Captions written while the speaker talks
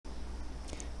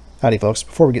Howdy folks,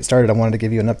 before we get started I wanted to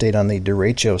give you an update on the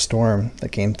derecho storm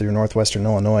that came through northwestern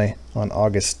Illinois on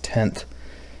August 10th.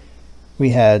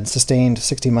 We had sustained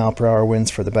 60-mile-per-hour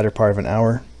winds for the better part of an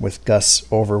hour with gusts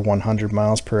over 100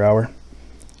 miles per hour.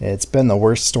 It's been the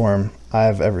worst storm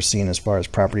I've ever seen as far as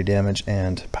property damage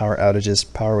and power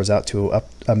outages. Power was out to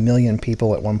up 1 million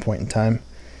people at one point in time,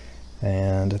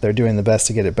 and they're doing the best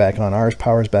to get it back on. Ours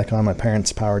power's back on. My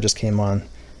parents' power just came on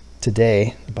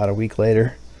today, about a week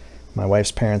later. My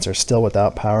wife's parents are still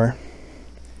without power.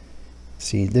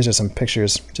 See, these are some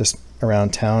pictures just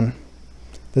around town.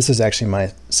 This is actually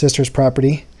my sister's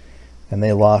property, and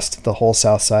they lost the whole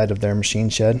south side of their machine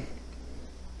shed.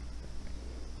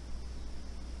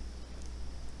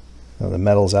 So the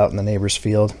metal's out in the neighbor's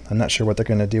field. I'm not sure what they're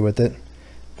going to do with it.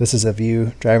 This is a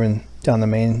view driving down the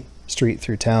main street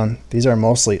through town. These are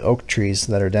mostly oak trees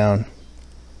that are down.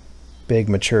 Big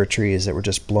mature trees that were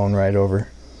just blown right over.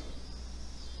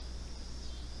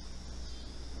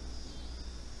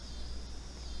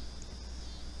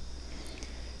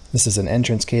 This is an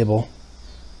entrance cable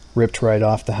ripped right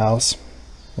off the house,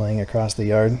 laying across the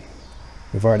yard.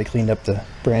 We've already cleaned up the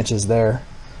branches there.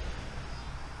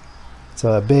 It's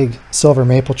a big silver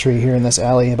maple tree here in this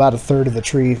alley. About a third of the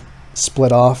tree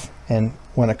split off and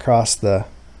went across the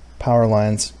power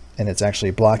lines, and it's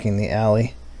actually blocking the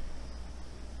alley.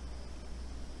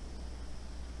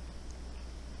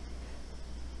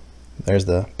 There's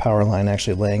the power line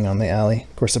actually laying on the alley.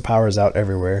 Of course, the power is out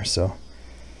everywhere, so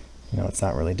it's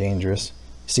not really dangerous.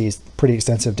 You see pretty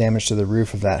extensive damage to the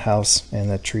roof of that house and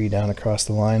the tree down across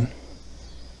the line.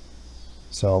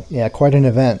 So yeah, quite an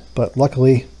event, but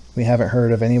luckily we haven't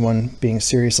heard of anyone being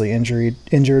seriously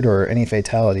injured or any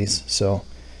fatalities, so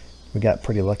we got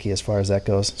pretty lucky as far as that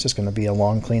goes. It's just going to be a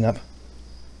long cleanup.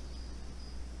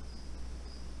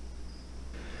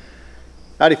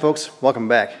 Howdy folks, welcome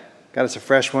back. Got us a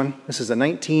fresh one. This is a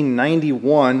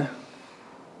 1991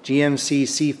 GMC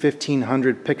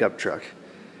C1500 pickup truck.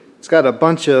 It's got a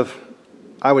bunch of,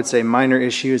 I would say, minor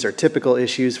issues or typical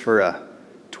issues for a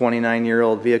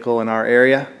 29-year-old vehicle in our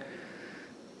area.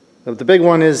 But the big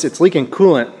one is it's leaking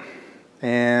coolant,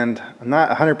 and I'm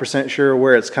not 100% sure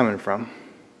where it's coming from.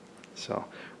 So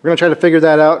we're going to try to figure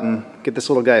that out and get this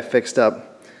little guy fixed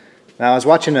up. Now, I was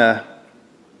watching a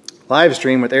live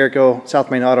stream with Erico,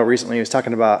 South Main Auto recently. He was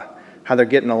talking about how they're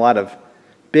getting a lot of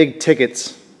big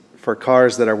tickets for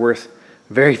cars that are worth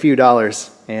very few dollars,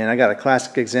 and I got a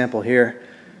classic example here.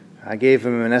 I gave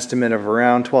him an estimate of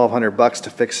around $1,200 to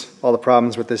fix all the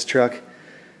problems with this truck,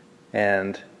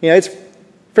 and it's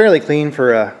fairly clean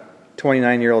for a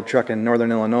 29-year-old truck in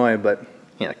northern Illinois, but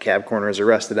cab corners are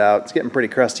rusted out. It's getting pretty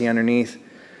crusty underneath.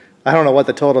 I don't know what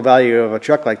the total value of a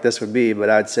truck like this would be,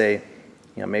 but I'd say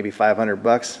maybe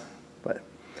 $500. But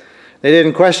they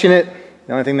didn't question it.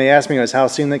 The only thing they asked me was how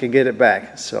soon they could get it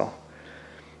back. So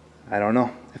I don't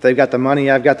know. If they've got the money,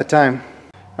 I've got the time.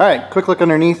 Alright, quick look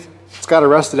underneath. It's got a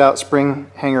rusted out spring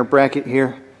hanger bracket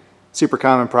here. Super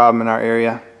common problem in our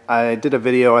area. I did a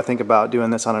video, I think, about doing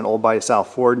this on an old body style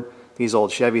Ford. These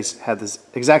old Chevys had this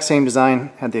exact same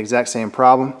design, had the exact same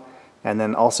problem, and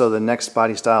then also the next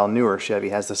body style newer Chevy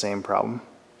has the same problem.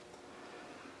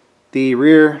 The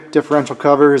rear differential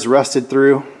cover is rusted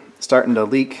through, starting to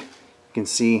leak. You can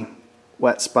see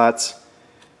wet spots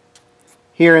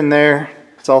here and there.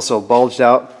 It's also bulged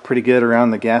out pretty good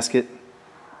around the gasket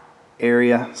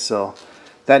area, so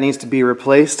that needs to be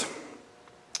replaced.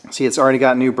 See, it's already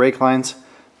got new brake lines,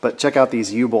 but check out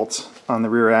these U-bolts on the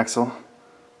rear axle.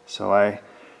 So I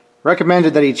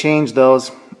recommended that he change those.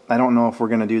 I don't know if we're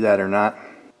going to do that or not.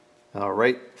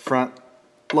 Right front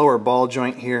lower ball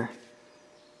joint here,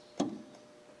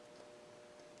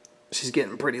 she's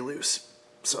getting pretty loose,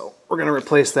 so we're going to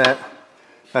replace that.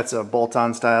 That's a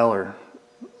bolt-on style, or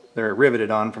they're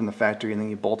riveted on from the factory and then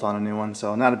you bolt on a new one,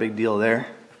 so not a big deal there.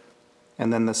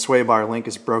 And then the sway bar link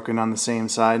is broken on the same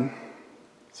side,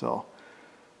 so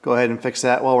go ahead and fix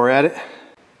that while we're at it.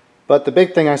 But the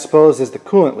big thing, I suppose, is the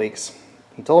coolant leaks.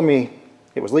 He told me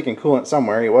it was leaking coolant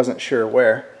somewhere. He wasn't sure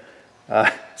where.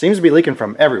 Seems to be leaking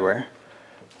from everywhere.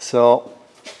 So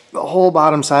the whole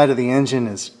bottom side of the engine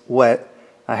is wet.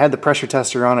 I had the pressure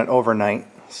tester on it overnight,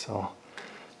 so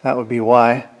that would be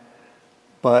why.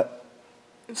 But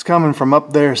it's coming from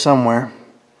up there somewhere.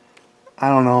 I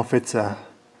don't know if it's a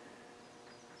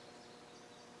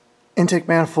intake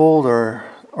manifold or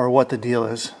what the deal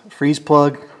is. Freeze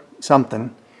plug,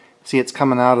 something. See, it's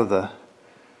coming out of the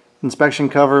inspection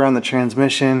cover on the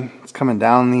transmission. It's coming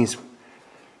down these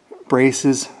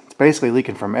braces. It's basically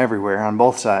leaking from everywhere on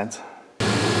both sides.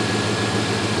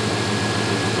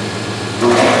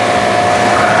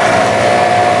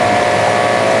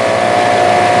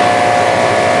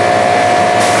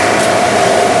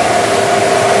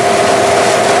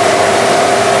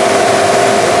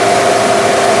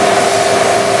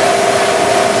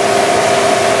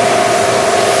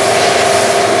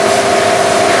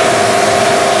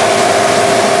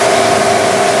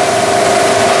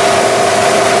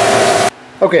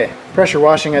 Okay, pressure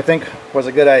washing I think was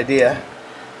a good idea.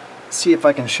 Let's see if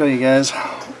I can show you guys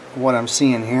what I'm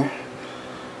seeing here.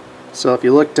 So if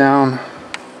you look down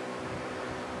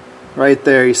right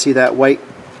there, you see that white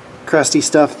crusty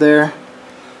stuff there,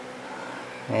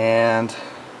 and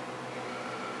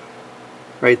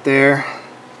right there,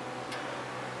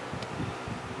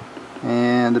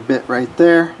 and a bit right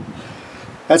there.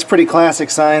 That's pretty classic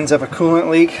signs of a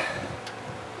coolant leak.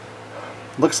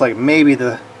 Looks like maybe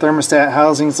the thermostat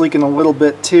housing's leaking a little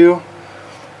bit too.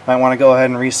 Might want to go ahead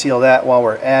and reseal that while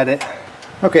we're at it.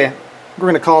 Okay, we're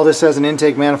going to call this as an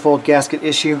intake manifold gasket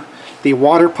issue. The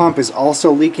water pump is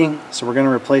also leaking, so we're going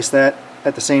to replace that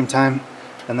at the same time.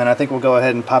 And then I think we'll go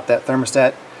ahead and pop that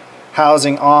thermostat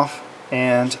housing off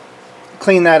and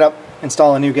clean that up,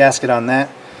 install a new gasket on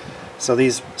that. So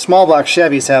these small block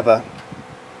Chevys have a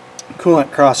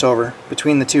coolant crossover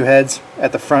between the two heads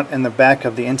at the front and the back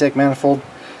of the intake manifold,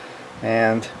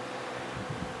 and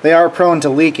they are prone to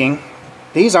leaking.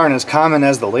 These aren't as common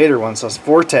as the later ones, those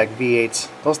Vortec V8s.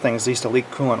 Those things used to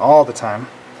leak coolant all the time.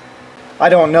 I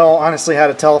don't know honestly how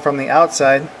to tell from the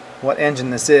outside what engine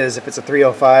this is, if it's a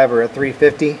 305 or a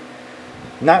 350.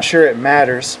 Not sure it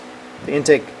matters. The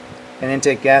intake and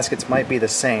intake gaskets might be the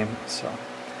same, so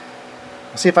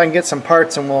I'll see if I can get some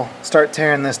parts and we'll start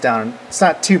tearing this down. It's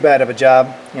not too bad of a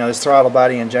job. You know, this throttle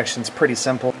body injection is pretty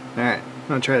simple. Alright, I'm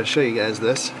going to try to show you guys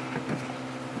this.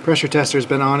 Pressure tester's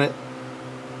been on it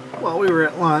while we were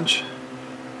at lunch.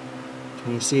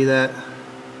 Can you see that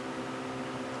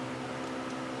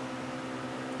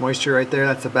moisture right there?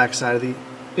 That's the back side of the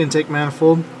intake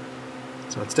manifold.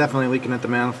 So it's definitely leaking at the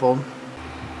manifold.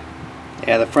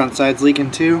 Yeah, the front side's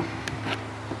leaking too.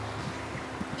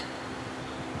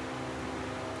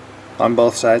 On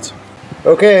both sides.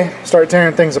 Okay, start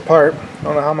tearing things apart. I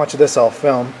don't know how much of this I'll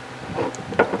film.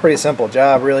 Pretty simple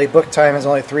job really. Book time is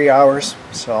only 3 hours,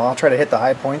 so I'll try to hit the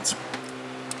high points.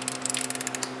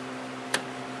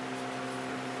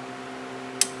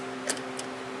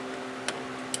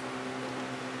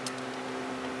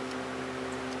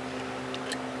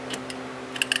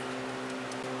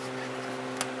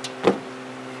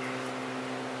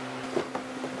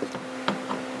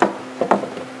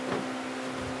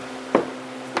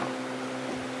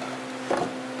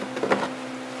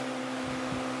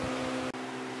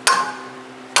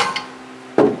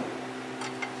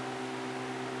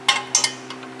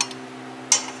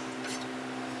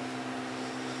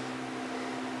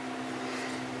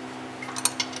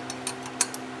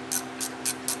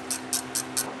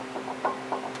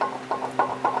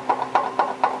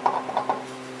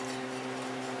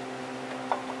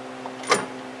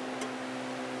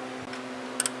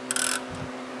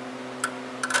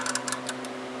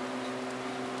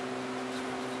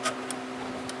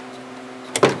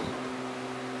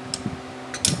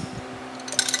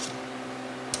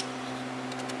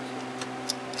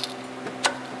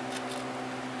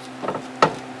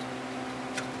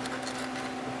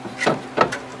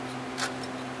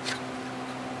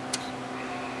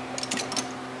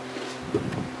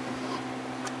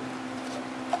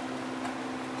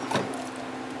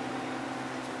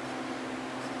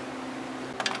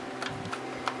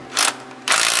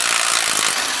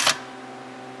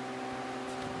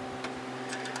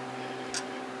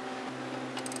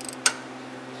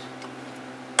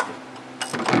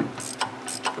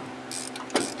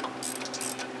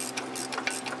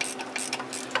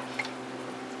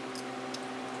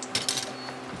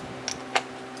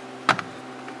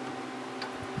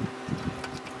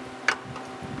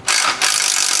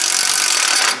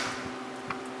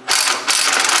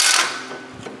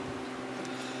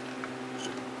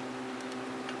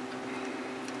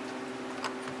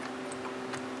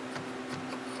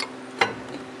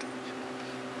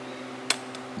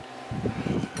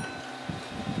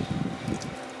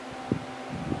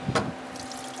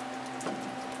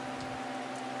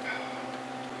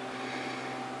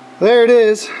 There it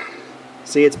is.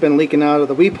 See, it's been leaking out of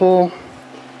the weep hole.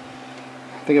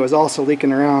 I think it was also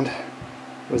leaking around.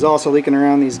 It was also leaking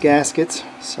around these gaskets.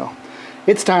 So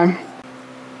it's time.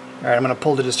 All right, I'm going to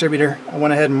pull the distributor. I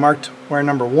went ahead and marked where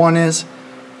number 1 is,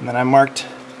 and then I marked.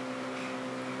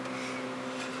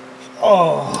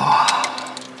 Oh.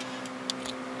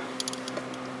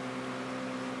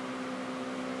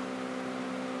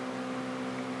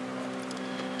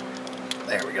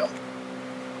 There we go.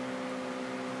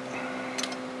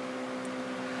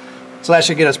 So that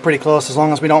should get us pretty close. As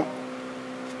long as we don't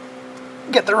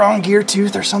get the wrong gear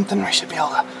tooth or something, we should be able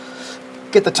to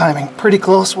get the timing pretty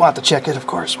close. We'll have to check it, of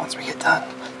course, once we get done.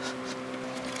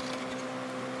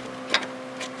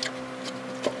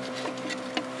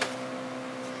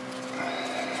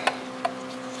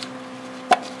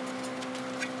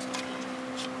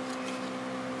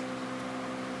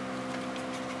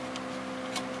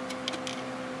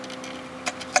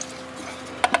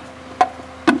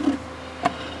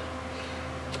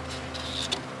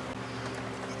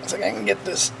 Looks like I can get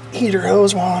this heater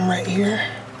hose while I'm right here.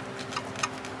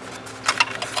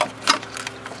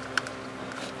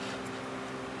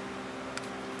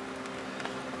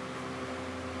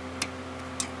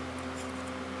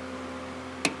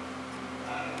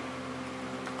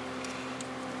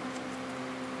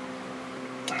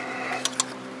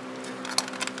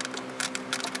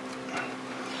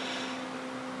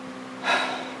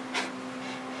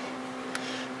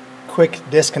 Quick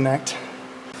disconnect.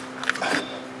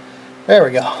 There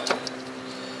we go. I'll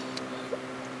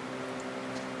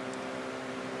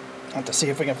have to see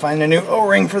if we can find a new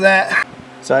O-ring for that.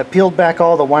 So I peeled back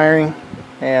all the wiring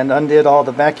and undid all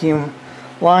the vacuum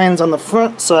lines on the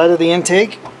front side of the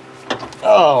intake.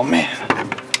 Oh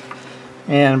man.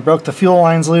 And broke the fuel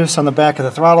lines loose on the back of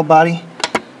the throttle body.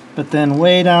 But then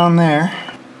way down there,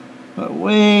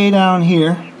 way down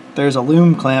here, there's a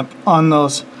loom clamp on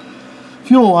those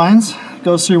fuel lines. It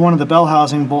goes through one of the bell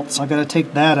housing bolts. So I got to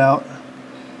take that out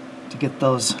to get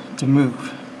those to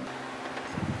move.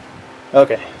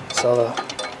 Okay, so the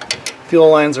fuel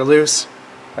lines are loose.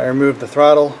 I removed the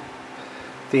throttle,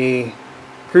 the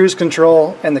cruise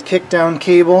control, and the kickdown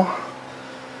cable.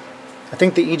 I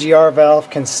think the EGR valve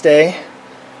can stay.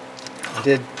 I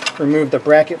did remove the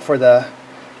bracket for the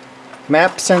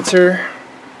map sensor,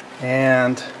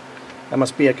 and that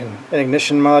must be an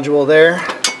ignition module there.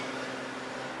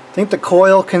 I think the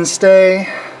coil can stay.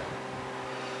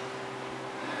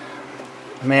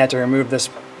 I may have to remove this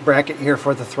bracket here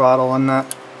for the throttle. I'm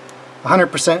not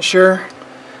 100% sure.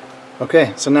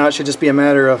 Okay, so now it should just be a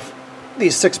matter of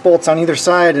these 6 bolts on either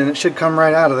side and it should come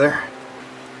right out of there.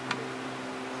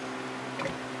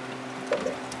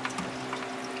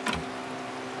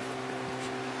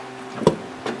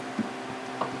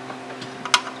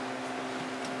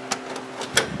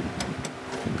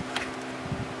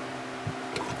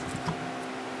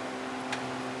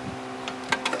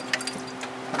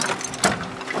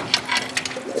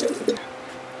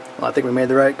 Well, I think we made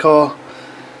the right call.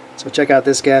 So check out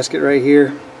this gasket right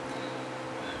here.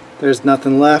 There's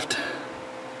nothing left.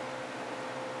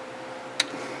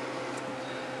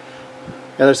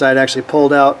 The other side actually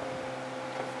pulled out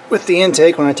with the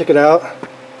intake when I took it out.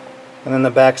 And then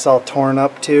the back's all torn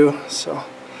up too. So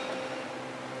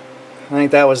I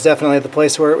think that was definitely the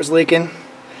place where it was leaking.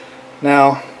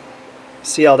 Now,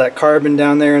 see all that carbon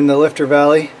down there in the lifter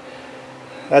valley?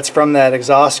 That's from that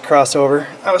exhaust crossover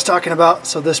I was talking about.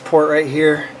 So this port right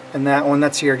here and that one,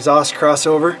 that's your exhaust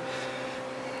crossover.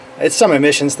 It's some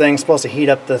emissions thing, supposed to heat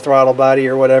up the throttle body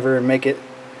or whatever and make it,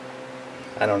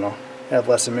 I don't know, have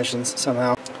less emissions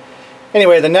somehow.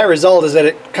 Anyway, the net result is that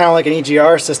it kind of like an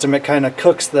EGR system, it kind of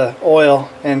cooks the oil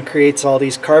and creates all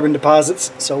these carbon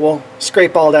deposits. So we'll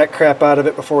scrape all that crap out of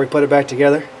it before we put it back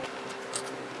together.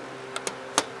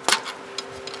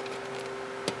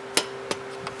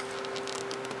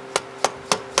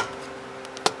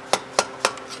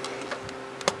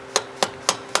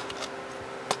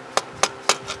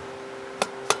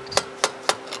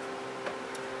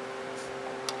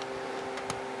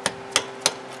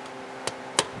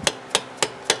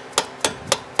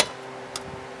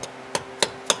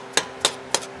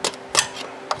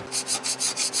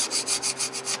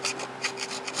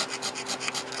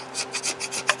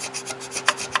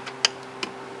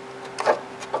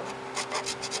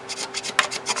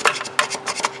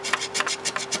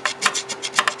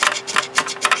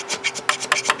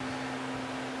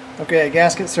 Okay,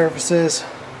 gasket surfaces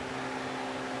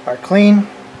are clean.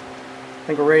 I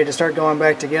think we're ready to start going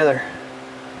back together.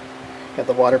 Got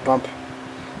the water pump.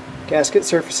 Gasket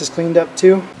surface is cleaned up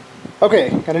too. Okay,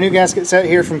 got a new gasket set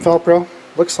here from Felpro.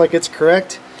 Looks like it's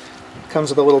correct. Comes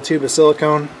with a little tube of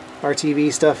silicone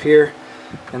RTV stuff here,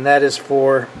 and that is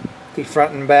for the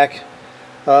front and back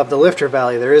of the lifter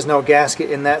valley. There is no gasket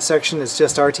in that section, it's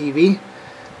just RTV.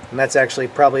 And that's actually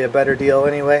probably a better deal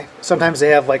anyway. Sometimes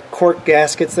they have like cork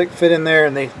gaskets that fit in there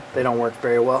and they don't work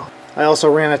very well. I also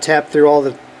ran a tap through all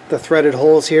the threaded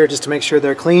holes here just to make sure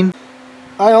they're clean.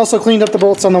 I also cleaned up the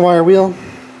bolts on the wire wheel.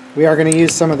 We are going to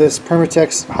use some of this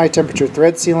Permatex high temperature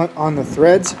thread sealant on the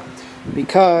threads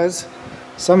because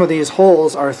some of these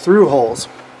holes are through holes.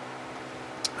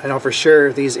 I know for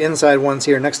sure these inside ones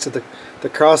here next to the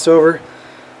crossover,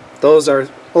 those are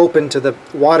open to the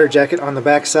water jacket on the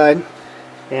back side.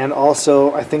 And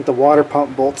also, I think the water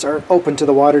pump bolts are open to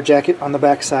the water jacket on the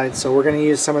back side. So we're going to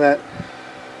use some of that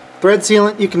thread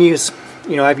sealant. You can use,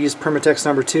 you know, I've used Permatex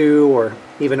number 2 or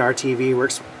even RTV,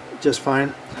 works just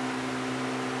fine.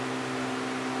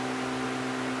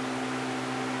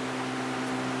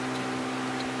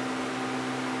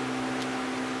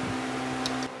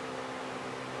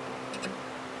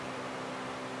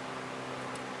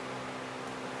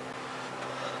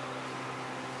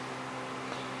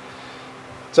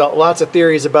 So lots of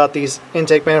theories about these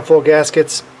intake manifold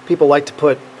gaskets. People like to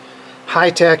put high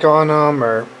tack on them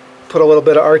or put a little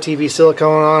bit of RTV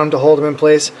silicone on them to hold them in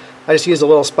place. I just use a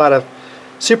little spot of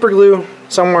super glue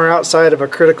somewhere outside of a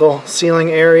critical sealing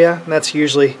area, and that's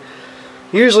usually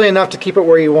enough to keep it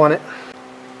where you want it.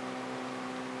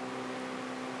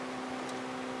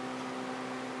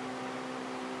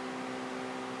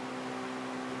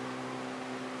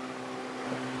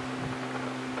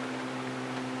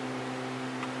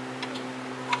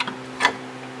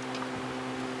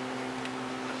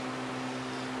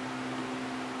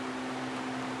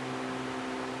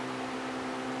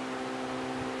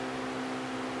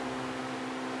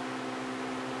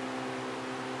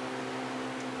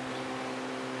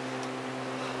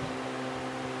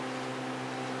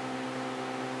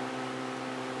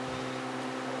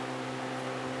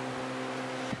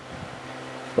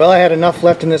 Well, I had enough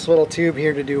left in this little tube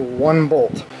here to do one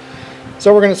bolt.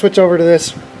 So we're going to switch over to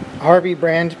this Harvey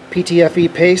brand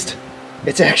PTFE paste.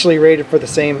 It's actually rated for the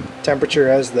same temperature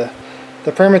as the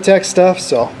Permatex stuff,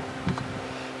 so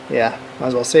yeah, might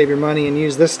as well save your money and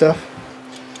use this stuff.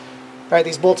 Alright,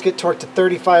 these bolts get torqued to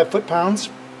 35 foot-pounds.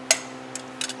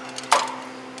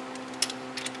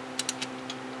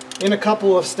 In a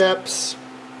couple of steps.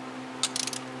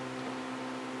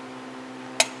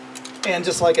 And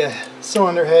just like a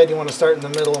cylinder head, you want to start in the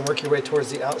middle and work your way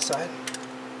towards the outside.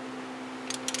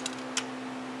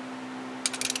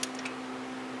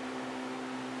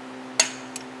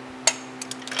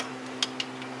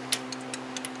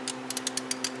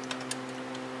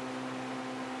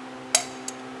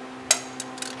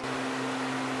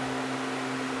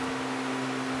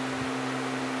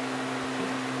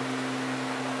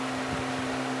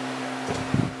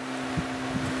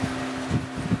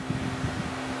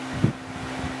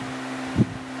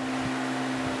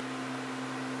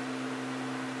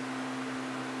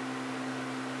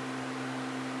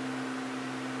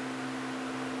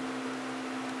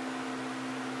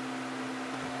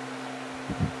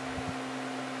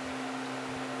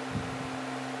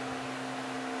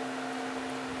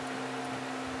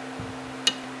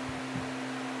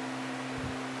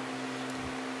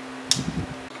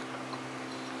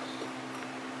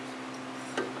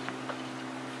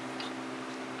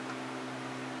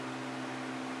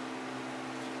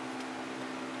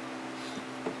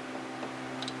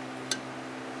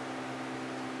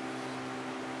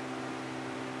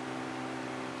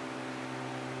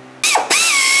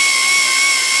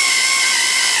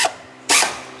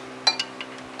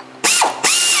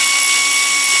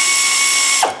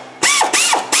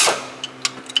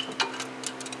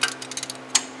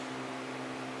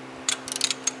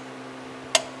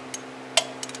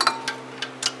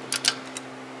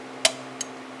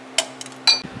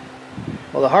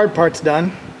 Well, the hard part's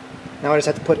done. Now I just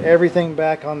have to put everything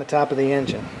back on the top of the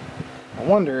engine. I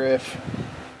wonder if...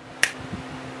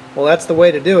 well, that's the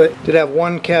way to do it. Did have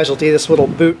one casualty. This little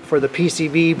boot for the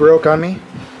PCV broke on me.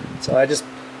 So I just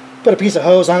put a piece of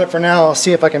hose on it for now. I'll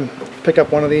see if I can pick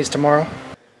up one of these tomorrow.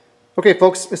 Okay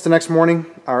folks, it's the next morning.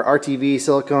 Our RTV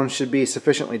silicone should be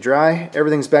sufficiently dry.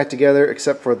 Everything's back together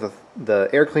except for the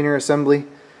air cleaner assembly.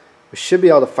 We should be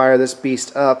able to fire this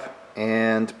beast up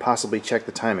and possibly check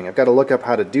the timing. I've got to look up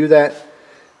how to do that.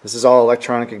 This is all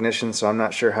electronic ignition, so I'm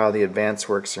not sure how the advance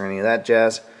works or any of that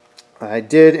jazz. I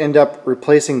did end up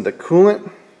replacing the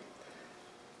coolant.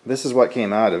 This is what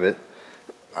came out of it.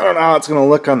 I don't know how it's going to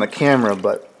look on the camera,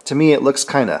 but to me it looks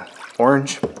kind of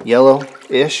orange,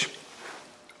 yellow-ish.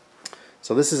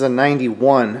 So this is a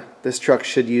 91. This truck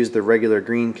should use the regular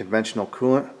green conventional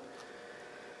coolant.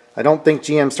 I don't think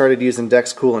GM started using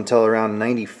Dexcool until around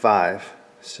 95.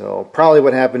 So probably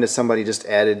what happened is somebody just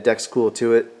added Dexcool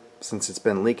to it since it's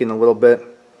been leaking a little bit.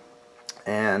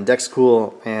 And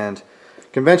Dexcool and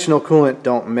conventional coolant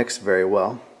don't mix very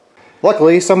well.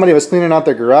 Luckily, somebody was cleaning out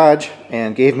their garage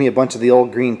and gave me a bunch of the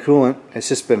old green coolant. It's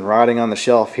just been rotting on the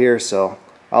shelf here, so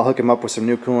I'll hook him up with some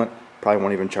new coolant. Probably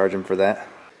won't even charge him for that.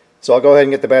 So I'll go ahead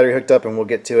and get the battery hooked up and we'll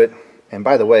get to it. And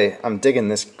by the way, I'm digging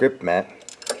this grip mat.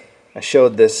 I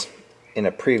showed this in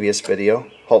a previous video,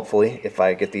 hopefully, if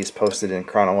I get these posted in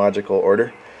chronological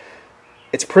order.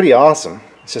 It's pretty awesome.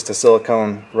 It's just a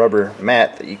silicone rubber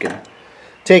mat that you can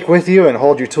take with you and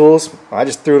hold your tools. I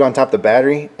just threw it on top of the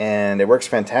battery and it works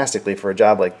fantastically for a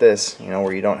job like this, you know,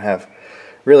 where you don't have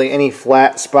really any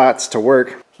flat spots to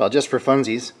work. Well, just for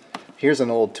funsies, here's an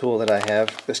old tool that I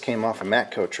have. This came off a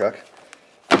Matco truck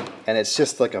and it's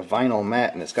just like a vinyl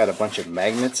mat and it's got a bunch of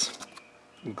magnets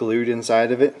glued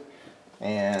inside of it.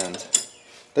 And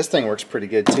this thing works pretty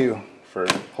good too for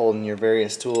holding your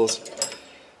various tools.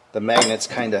 The magnets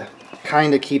kind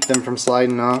of keep them from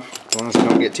sliding off as long as you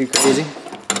don't get too crazy.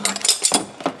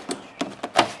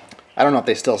 I don't know if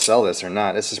they still sell this or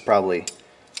not. This is probably,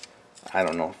 I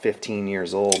don't know, 15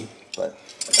 years old, but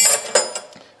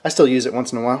I still use it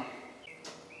once in a while.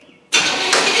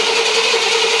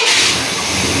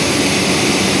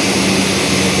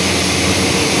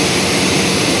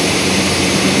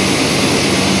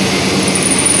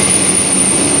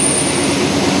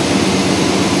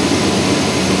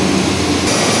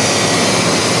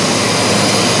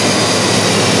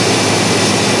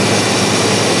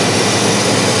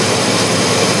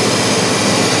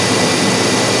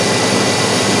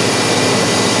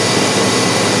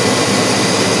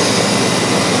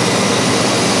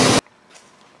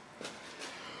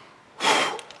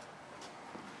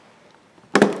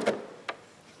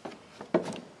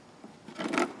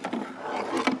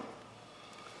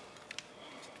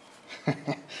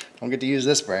 Don't get to use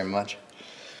this very much.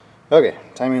 Okay,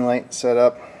 timing light set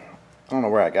up. I don't know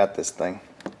where I got this thing.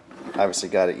 Obviously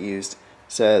got it used. It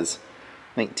says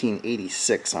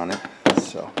 1986 on it,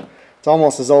 so it's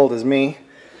almost as old as me.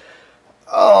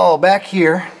 Oh, back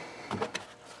here,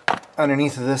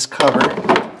 underneath of this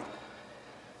cover,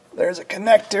 there's a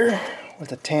connector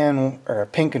with a tan or a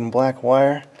pink and black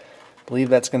wire. I believe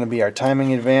that's going to be our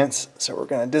timing advance, so we're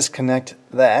going to disconnect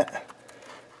that.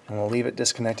 And we'll leave it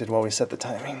disconnected while we set the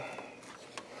timing.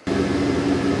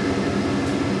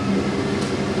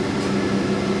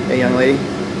 Hey young lady,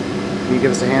 can you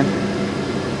give us a hand?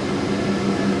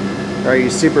 Or are you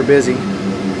super busy? Here's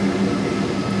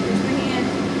my hand.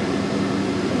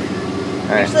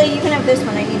 All right. Actually, you can have this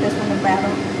one. I need this one to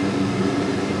battle.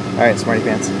 Alright, smarty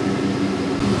pants.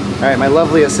 Alright, my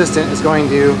lovely assistant is going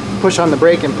to push on the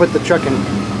brake and put the truck in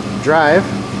drive.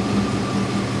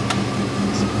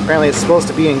 Apparently it's supposed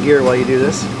to be in gear while you do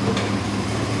this.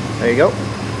 There you go. Do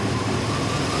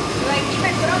I keep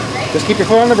my foot on the brake? Just keep your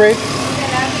foot on the brake. Okay,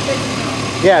 that'd be good to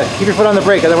know. Yeah, keep your foot on the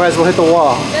brake, otherwise we'll hit the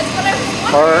wall. That's what I was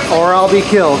wondering. Or I'll be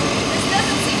killed. This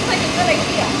doesn't seem like a good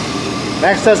idea.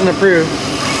 Max doesn't approve.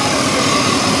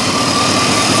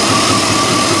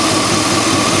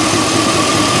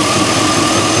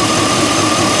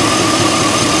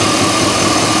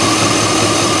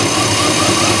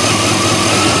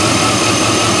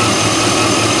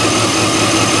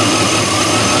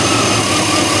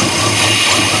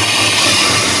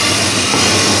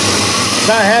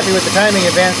 Not happy with the timing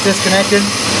advance disconnected.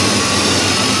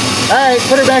 Alright,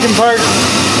 put her back in park.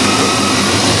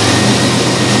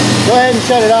 Go ahead and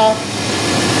shut it off.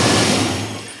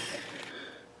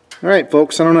 Alright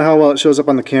folks, I don't know how well it shows up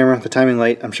on the camera, the timing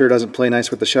light. I'm sure it doesn't play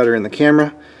nice with the shutter in the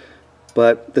camera.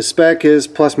 But the spec is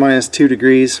plus minus 2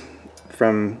 degrees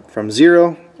from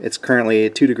 0. It's currently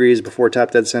 2 degrees before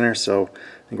top dead center, so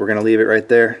I think we're going to leave it right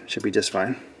there. Should be just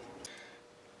fine.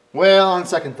 Well, on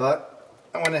second thought,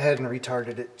 I went ahead and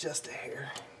retarded it just a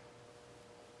hair.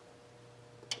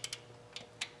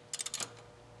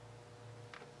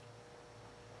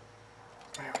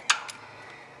 There we go.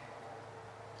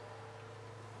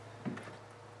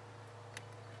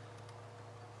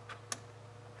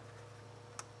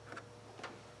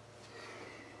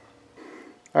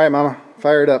 All right, Mama,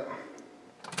 fire it up.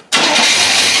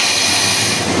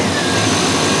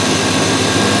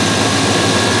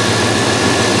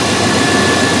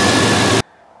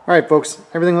 Alright folks,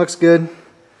 everything looks good.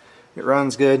 It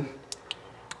runs good.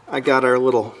 I got our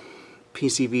little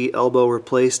PCV elbow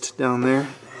replaced down there.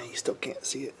 You still can't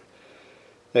see it.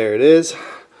 There it is.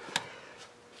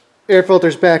 Air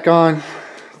filter's back on.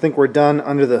 I think we're done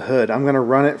under the hood. I'm going to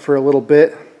run it for a little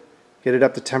bit, get it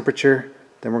up to temperature,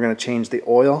 then we're going to change the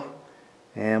oil,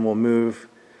 and we'll move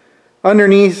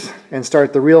underneath and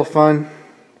start the real fun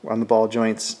on the ball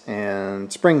joints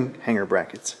and spring hanger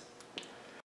brackets.